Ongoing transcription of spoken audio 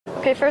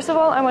Okay, first of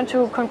all, I want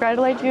to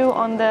congratulate you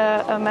on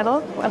the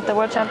medal at the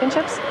World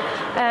Championships.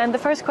 And the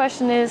first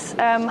question is,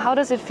 how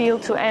does it feel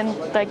to end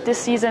like this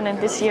season and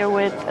this year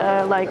with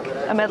like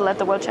a medal at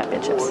the World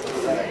Championships?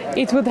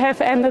 It would have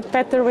ended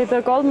better with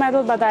a gold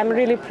medal, but I'm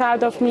really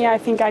proud of me. I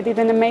think I did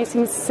an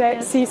amazing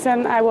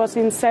season. I was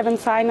in 7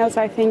 finals.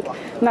 I think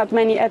not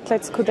many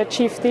athletes could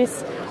achieve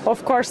this.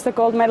 Of course, the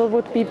gold medal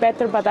would be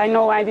better, but I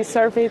know I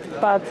deserve it.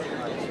 But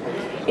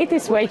it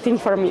is waiting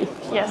for me.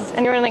 Yes,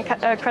 and you're an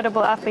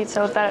incredible athlete,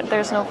 so that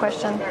there's no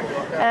question.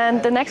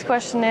 And the next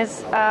question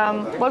is,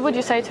 what would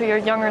you say to your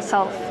younger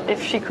self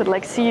if she could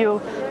like see you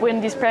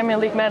win these Premier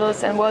League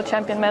medals and World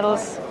Champion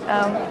medals?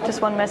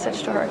 Just one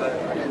message to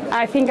her.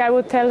 I think I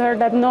would tell her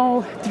that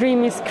no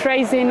dream is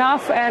crazy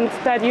enough, and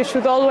that you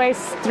should always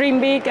dream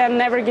big and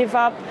never give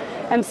up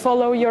and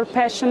follow your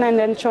passion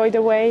and enjoy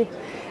the way,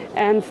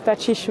 and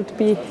that she should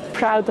be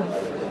proud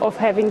of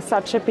having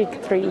such a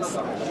big dreams.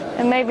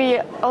 And maybe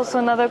also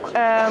another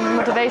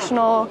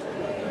motivational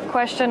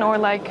question or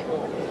like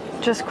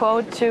just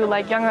quote to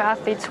like younger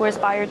athletes who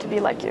aspire to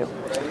be like you.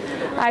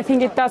 I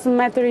think it doesn't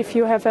matter if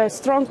you have a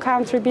strong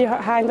country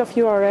behind of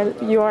you, or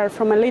you are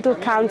from a little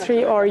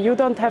country, or you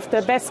don't have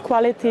the best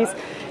qualities.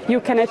 You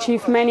can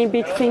achieve many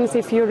big things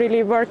if you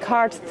really work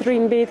hard,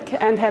 dream big,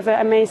 and have an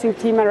amazing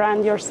team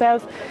around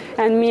yourself.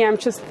 And me, I'm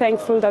just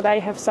thankful that I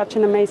have such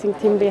an amazing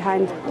team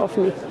behind of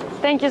me.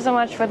 Thank you so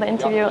much for the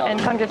interview and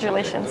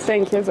congratulations.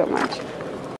 Thank you so much.